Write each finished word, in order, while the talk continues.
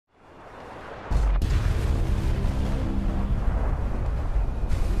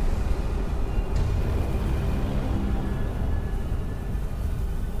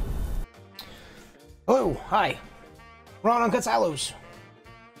Hello, hi. We're on Uncut Silos.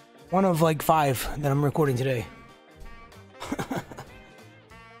 One of like 5 that I'm recording today.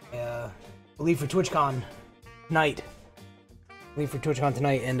 Leave for TwitchCon tonight.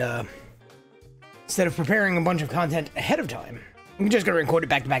 And instead of preparing a bunch of content ahead of time, I'm just gonna record it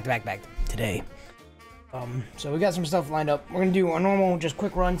back to back today. So we got some stuff lined up. We're gonna do a normal, just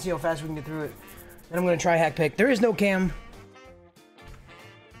quick run, see how fast we can get through it. Then I'm gonna try hack pick. There is no cam.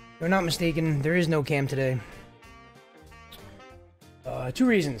 You're not mistaken, there is no cam today. 2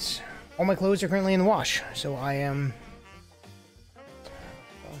 reasons. All my clothes are currently in the wash, so I am...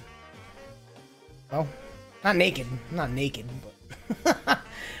 well, not naked. I'm not naked, but...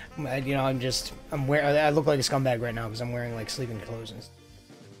 you know, I'm wearing... I look like a scumbag right now because I'm wearing, like, sleeping clothes and stuff.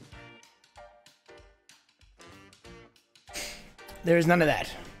 There's none of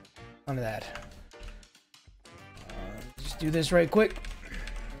that. None of that. Just do this right quick.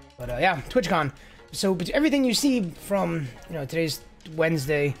 But, yeah, TwitchCon. So, but everything you see from, you know, today's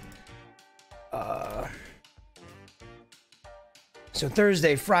Wednesday. So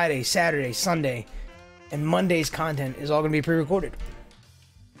Thursday, Friday, Saturday, Sunday, and Monday's content is all going to be pre-recorded.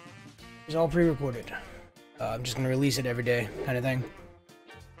 It's all pre-recorded. I'm just going to release it every day, kind of thing.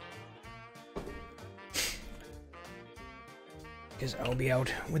 Because I'll be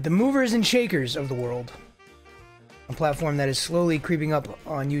out with the movers and shakers of the world. A platform that is slowly creeping up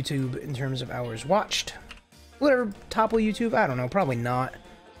on YouTube in terms of hours watched. Will it ever topple YouTube? I don't know, probably not.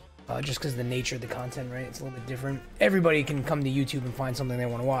 Just because of the nature of the content, right? It's a little bit different. Everybody can come to YouTube and find something they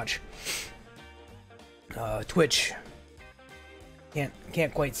want to watch. Twitch.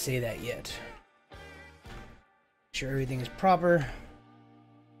 Can't quite say that yet. Make sure everything is proper.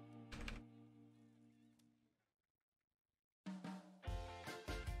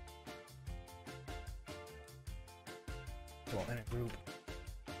 Well, in a group.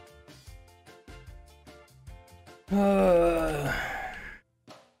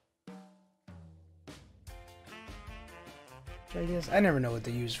 I guess I never know what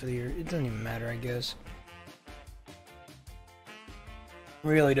to use for the year. It doesn't even matter, I guess.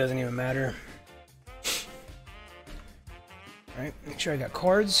 Really doesn't even matter. Alright, make sure I got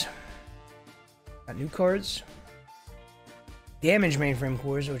cards. Got new cards. Damage mainframe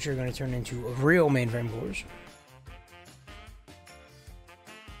cores, which are going to turn into real mainframe cores.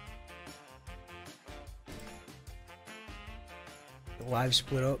 The live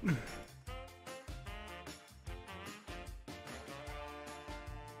split up.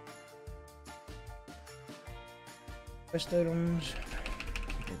 Best items.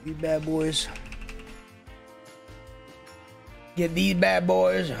 Get these bad boys. Get these bad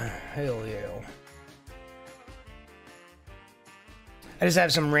boys. Hell yeah. I just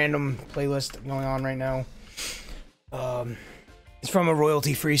have some random playlist going on right now. It's from a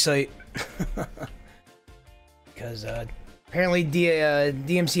royalty-free site. Because apparently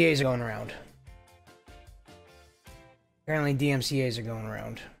DMCAs are going around.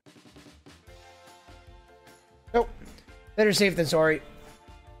 Nope. Better safe than sorry.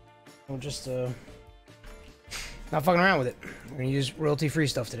 We'll just, not fucking around with it. We're gonna use royalty-free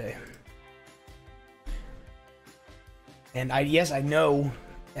stuff today. And yes, I know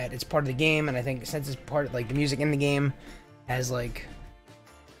that it's part of the game, and I think since it's part of, like, the music in the game has, like...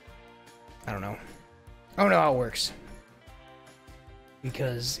 I don't know. I don't know how it works.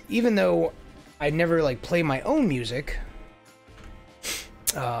 Because even though I never, like, play my own music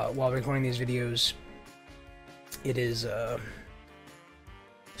while recording these videos... it is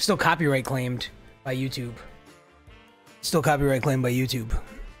still copyright claimed by YouTube. So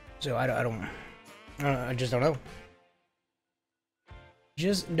I just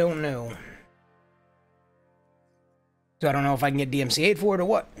don't know. So I don't know if I can get DMCA'd for it or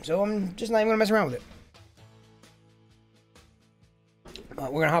what. So I'm just not even gonna mess around with it.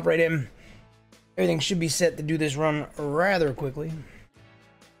 We're gonna hop right in. Everything should be set to do this run rather quickly.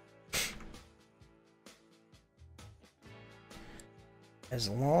 As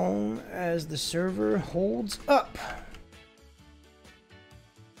long as the server holds up,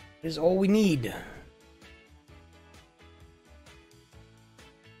 is all we need.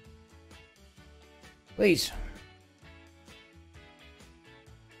 Please.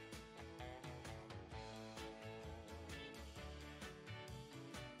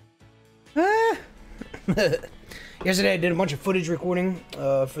 Yesterday I did a bunch of footage recording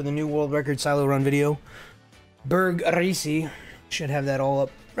for the new world record silo run video. Berg Risi. Should have that all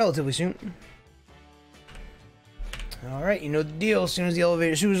up relatively soon. Alright, you know the deal. As soon as we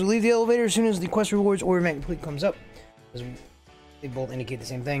leave the elevator, as soon as the quest rewards or event complete comes up, because they both indicate the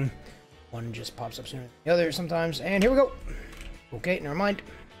same thing. One just pops up sooner than the other sometimes. And here we go. Okay, never mind.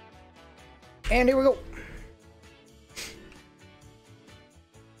 And here we go.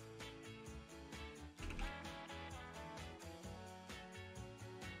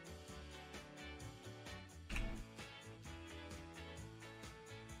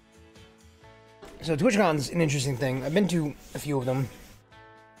 So TwitchCon's an interesting thing. I've been to a few of them.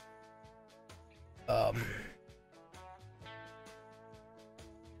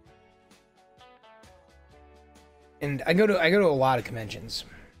 And I go to a lot of conventions.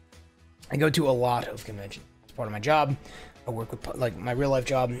 I go to a lot of conventions. It's part of my job. I work with, like, my real life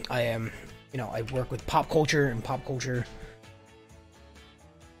job. I am, you know, I work with pop culture and pop culture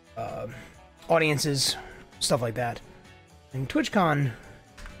audiences, stuff like that. And TwitchCon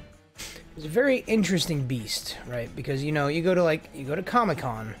is a very interesting beast, right? Because, you know, you go to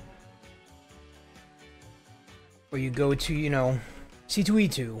Comic-Con, or you go to, you know,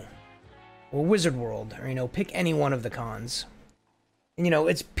 C2E2, or Wizard World, or, you know, pick any one of the cons. And, you know,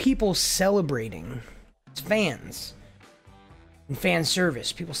 it's people celebrating. It's fans. And fan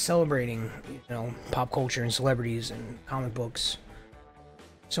service. People celebrating, you know, pop culture and celebrities and comic books.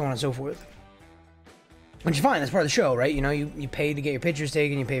 So on and so forth. Which is fine, that's part of the show, right? You know, you pay to get your pictures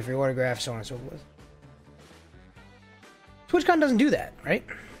taken, you pay for your autographs, so on and so forth. TwitchCon doesn't do that, right?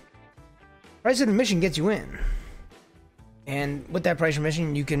 Price of admission gets you in. And with that price of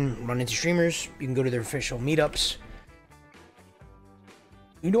admission, you can run into streamers, you can go to their official meetups.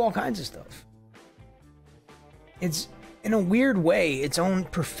 You can do all kinds of stuff. It's, in a weird way, its own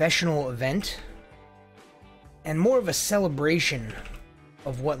professional event. And more of a celebration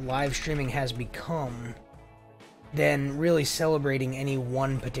of what live streaming has become than really celebrating any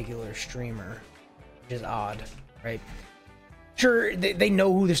one particular streamer, which is odd, right? Sure, they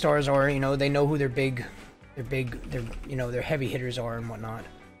know who the stars are, you know, they know who their you know, their heavy hitters are and whatnot.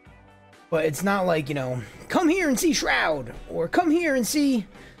 But it's not like, you know, come here and see Shroud, or come here and see,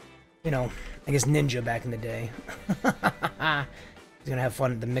 you know, I guess Ninja back in the day. He's gonna have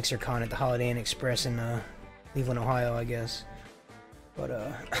fun at the MixerCon at the Holiday Inn Express in Cleveland, Ohio, I guess. But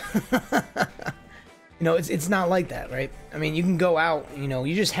you know, it's not like that, right? I mean, you can go out, you know,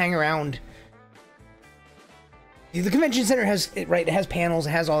 you just hang around. The convention center has, right, it has panels,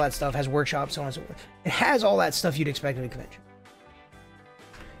 it has all that stuff, it has workshops, so on and so forth. It has all that stuff you'd expect at a convention.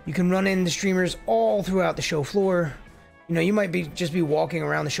 You can run into streamers all throughout the show floor. You know, you might just be walking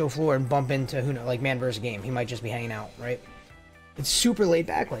around the show floor and bump into, who knows, like Man vs. Game. He might just be hanging out, right? It's super laid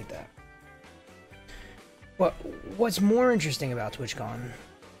back like that. But what's more interesting about TwitchCon,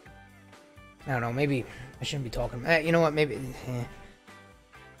 I don't know, maybe I shouldn't be talking. You know what, maybe...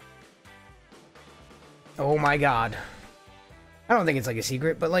 Oh my god. I don't think it's like a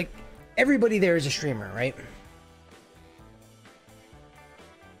secret, but like, everybody there is a streamer, right?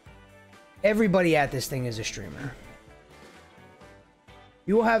 Everybody at this thing is a streamer.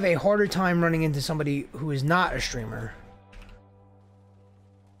 You will have a harder time running into somebody who is not a streamer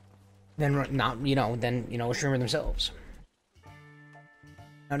than a streamer themselves.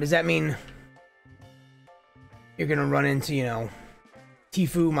 Now, does that mean you're gonna run into, you know,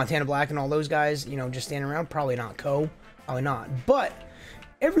 Tfue, Montana Black, and all those guys, you know, just standing around? Probably not. Probably not. But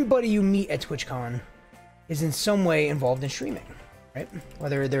everybody you meet at TwitchCon is in some way involved in streaming, right?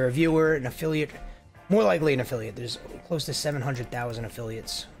 Whether they're a viewer, an affiliate, more likely an affiliate. There's close to 700,000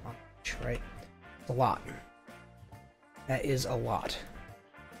 affiliates on Twitch, right? It's a lot. That is a lot.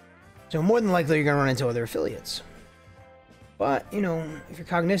 So more than likely you're going to run into other affiliates. But, you know, if you're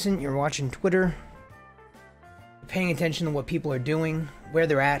cognizant, you're watching Twitter, you're paying attention to what people are doing, where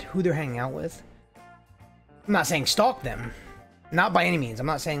they're at, who they're hanging out with. I'm not saying stalk them. Not by any means. I'm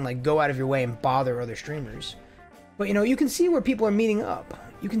not saying, like, go out of your way and bother other streamers. But, you know, you can see where people are meeting up.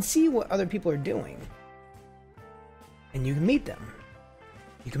 You can see what other people are doing. And you can meet them.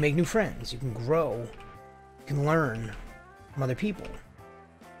 You can make new friends. You can grow. You can learn from other people.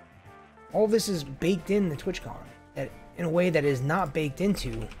 All of this is baked into TwitchCon in a way that is not baked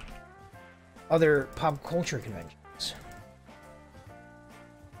into other pop culture conventions.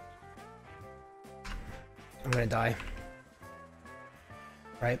 I'm gonna die.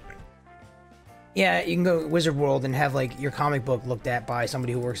 Right? Yeah, you can go to Wizard World and have, like, your comic book looked at by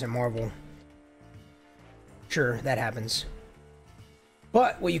somebody who works at Marvel. Sure, that happens.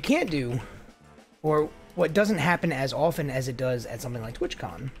 But what you can't do, or what doesn't happen as often as it does at something like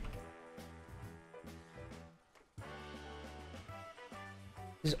TwitchCon,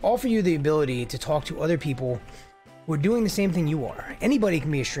 is offer you the ability to talk to other people who are doing the same thing you are. Anybody can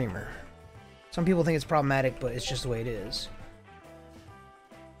be a streamer. Some people think it's problematic, but it's just the way it is.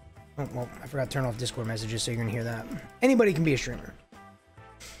 Oh, well, I forgot to turn off Discord messages, so you're gonna hear that. Anybody can be a streamer.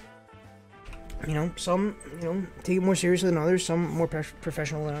 You know, some, you know, take it more seriously than others, some more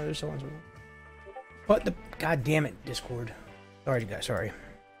professional than others, so on and so forth. But the, god damn it, Discord. Sorry, guys, sorry.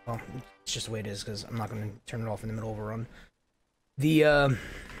 Well, it's just the way it is, because I'm not gonna turn it off in the middle of a run. The,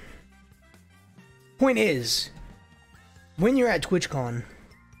 point is, when you're at TwitchCon,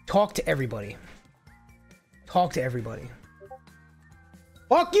 talk to everybody. Talk to everybody.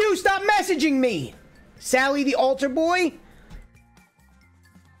 Fuck you! Stop messaging me! Sally the altar boy?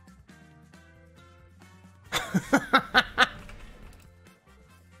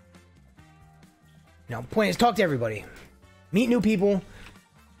 No, point is, talk to everybody. Meet new people.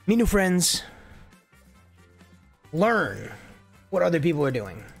 Meet new friends. Learn what other people are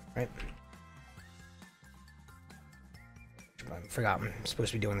doing, right? I forgot I'm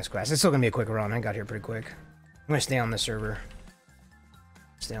supposed to be doing this class. It's still gonna be a quick run. I got here pretty quick. I'm gonna stay on the server.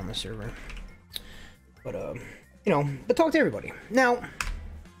 Stay on the server. But, you know, but talk to everybody. Now,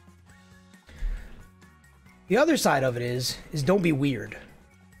 the other side of it is don't be weird,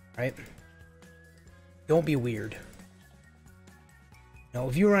 right? Don't be weird. You know,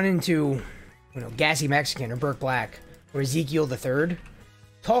 if you run into, you know, Gassy Mexican or Burke Black or Ezekiel the Third,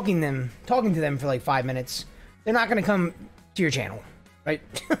 talking to them for like 5 minutes, they're not gonna come to your channel, right?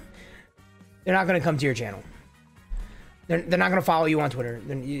 They're not gonna come to your channel. They're not gonna follow you on Twitter.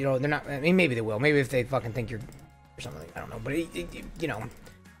 You know, they're not. I mean, maybe they will. Maybe if they fucking think you're or something. I don't know. But you know,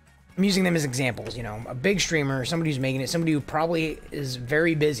 I'm using them as examples. You know, a big streamer, somebody who's making it, somebody who probably is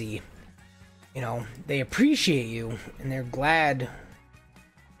very busy. You know, they appreciate you and they're glad.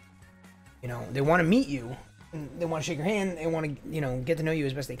 You know, they want to meet you. And they want to shake your hand. They want to, you know, get to know you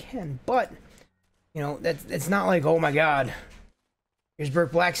as best they can. But you know, it's not like, oh my God, here's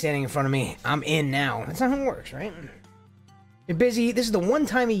Burke Black standing in front of me. I'm in now. That's not how it works, right? They're busy. This is the one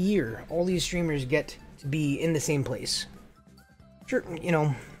time a year all these streamers get to be in the same place. Sure, you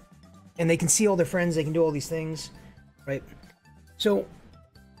know, and they can see all their friends. They can do all these things, right? So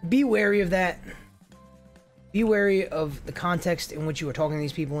be wary of that. Be wary of the context in which you are talking to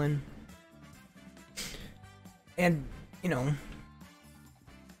these people in. And, you know,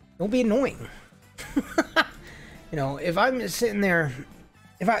 don't be annoying. You know, if I'm sitting there,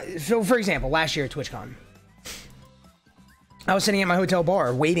 so for example, last year at TwitchCon, I was sitting at my hotel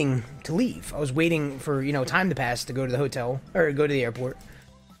bar waiting to leave. I was waiting for, you know, time to pass to go to the hotel, or go to the airport.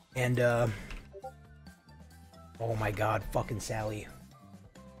 And, oh my God, fucking Sally.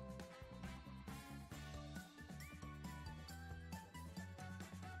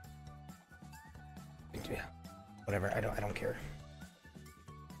 Whatever, I don't care.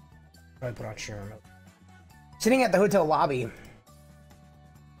 Probably put on share remote. Sitting at the hotel lobby,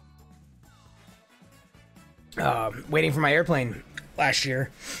 waiting for my airplane last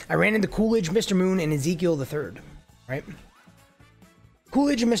year, I ran into Coolidge, Mr. Moon, and Ezekiel the Third, right?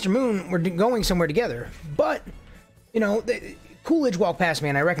 Coolidge and Mr. Moon were going somewhere together, but, you know, Coolidge walked past me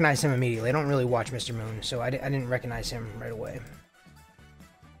and I recognized him immediately. I don't really watch Mr. Moon, so I didn't recognize him right away.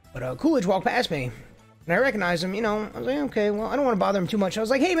 But Coolidge walked past me, and I recognized him, you know. I was like, okay, well, I don't want to bother him too much. I was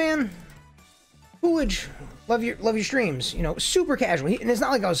like, hey, man, Coolidge, love your streams. You know, super casual. And it's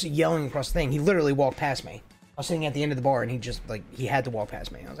not like I was yelling across the thing. He literally walked past me. I was sitting at the end of the bar, and he just, like, he had to walk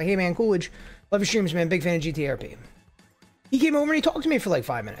past me. I was like, hey, man, Coolidge, love your streams, man. Big fan of GTRP. He came over and he talked to me for like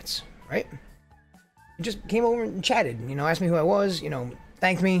 5 minutes, right? He just came over and chatted, you know, asked me who I was, you know,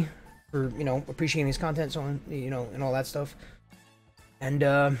 thanked me for, you know, appreciating his content, so on, you know, and all that stuff. And,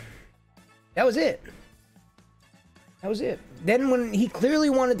 that was it. That was it. Then when he clearly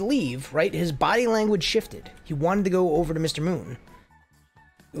wanted to leave, right, his body language shifted. He wanted to go over to Mr. Moon,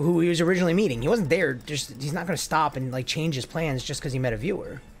 who he was originally meeting. He wasn't there, just, he's not going to stop and, like, change his plans just because he met a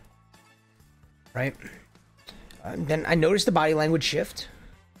viewer. Right? Then I noticed the body language shift.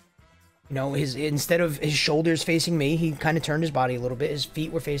 You know, instead of his shoulders facing me, he kind of turned his body a little bit. His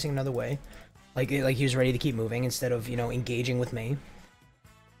feet were facing another way. Like he was ready to keep moving instead of, you know, engaging with me.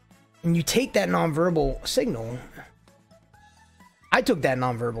 And you take that nonverbal signal. I took that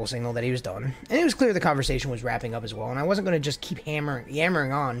nonverbal signal that he was done, and it was clear the conversation was wrapping up as well, and I wasn't going to just keep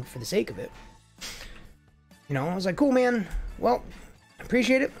yammering on for the sake of it. You know, I was like, cool, man. Well,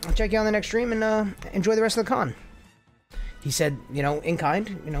 appreciate it. I'll check you on the next stream, and enjoy the rest of the con. He said, you know, in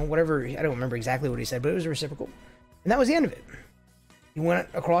kind, you know, whatever. I don't remember exactly what he said, but it was reciprocal. And that was the end of it. He went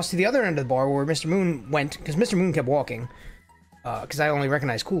across to the other end of the bar where Mr. Moon went, because Mr. Moon kept walking, because I only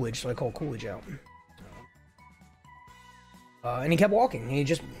recognized Coolidge, so I called Coolidge out. And he kept walking. He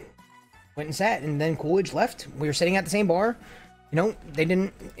just went and sat, and then Coolidge left. We were sitting at the same bar. You know, they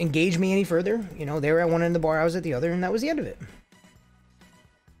didn't engage me any further. You know, they were at one end of the bar, I was at the other, and that was the end of it. You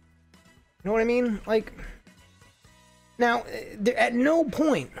know what I mean? Like, now, at no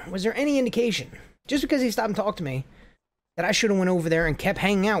point was there any indication, just because he stopped and talked to me, that I should have went over there and kept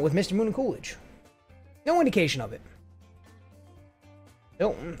hanging out with Mr. Moon and Coolidge. No indication of it.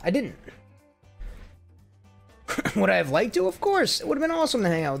 No, I didn't. Would I have liked to? Of course. It would have been awesome to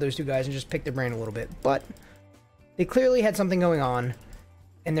hang out with those two guys and just pick their brain a little bit. But they clearly had something going on,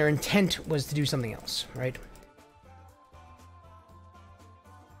 and their intent was to do something else, right?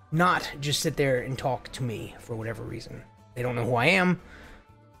 not just sit there and talk to me for whatever reason. They don't know who I am.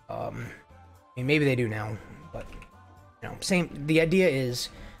 I mean, maybe they do now, but you know, same. The idea is,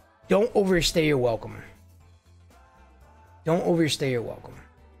 don't overstay your welcome. Don't overstay your welcome.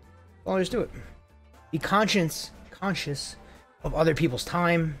 Well, just do it. Be conscious of other people's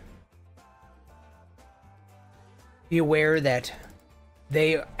time. Be aware that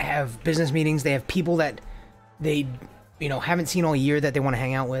they have business meetings. They have people that they, you know, haven't seen all year that they want to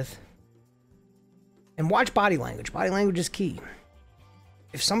hang out with. And watch body language. Body language is key.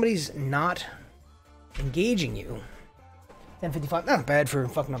 If somebody's not engaging you, 10:55, not bad for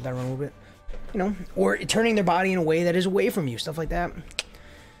fucking up that run a little bit. You know, or turning their body in a way that is away from you, stuff like that.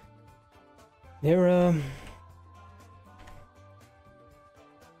 They're,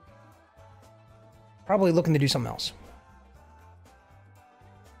 probably looking to do something else.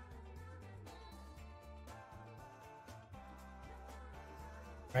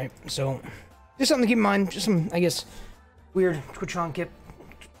 Right, so just something to keep in mind. Just some, I guess, weird TwitchCon tip,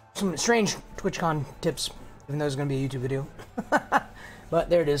 some strange TwitchCon tips, even though it's going to be a YouTube video. But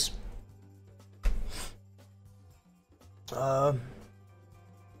there it is. Yeah,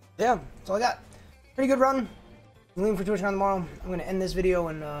 that's all I got. Pretty good run. I'm leaving for TwitchCon tomorrow. I'm going to end this video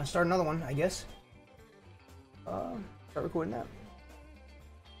and start another one, I guess. Start recording that.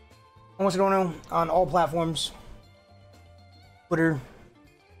 I want you to know, on all platforms, Twitter,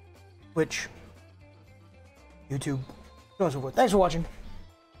 Twitch, YouTube, so on and so forth. Thanks for watching.